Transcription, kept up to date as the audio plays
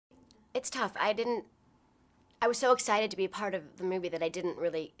It's tough. I was so excited to be a part of the movie that I didn't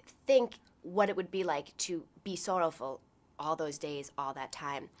really think what it would be like to be sorrowful all those days, all that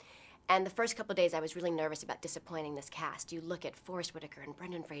time. And the first couple of days, I was really nervous about disappointing this cast. You look at Forrest Whitaker and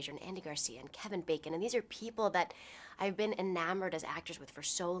Brendan Fraser and Andy Garcia and Kevin Bacon, and these are people that I've been enamored as actors with for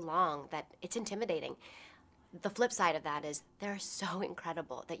so long that it's intimidating. The flip side of that is they're so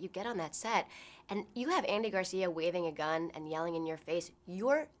incredible that you get on that set and you have Andy Garcia waving a gun and yelling in your face.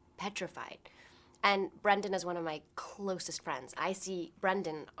 You're petrified. And Brendan is one of my closest friends. I see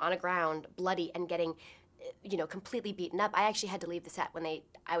Brendan on a ground, bloody and getting, completely beaten up. I actually had to leave the set when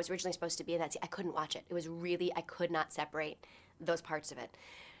I was originally supposed to be in that scene. I couldn't watch it. It was really, I could not separate those parts of it.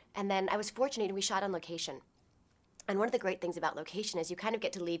 And then I was fortunate, and we shot on location. And one of the great things about location is you kind of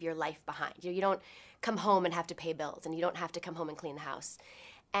get to leave your life behind. You don't come home and have to pay bills, and you don't have to come home and clean the house.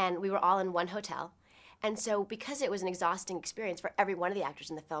 And we were all in one hotel. And so, because it was an exhausting experience for every one of the actors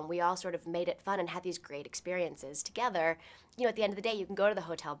in the film, we all sort of made it fun and had these great experiences together. At the end of the day, you can go to the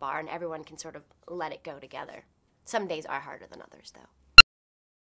hotel bar and everyone can sort of let it go together. Some days are harder than others, though.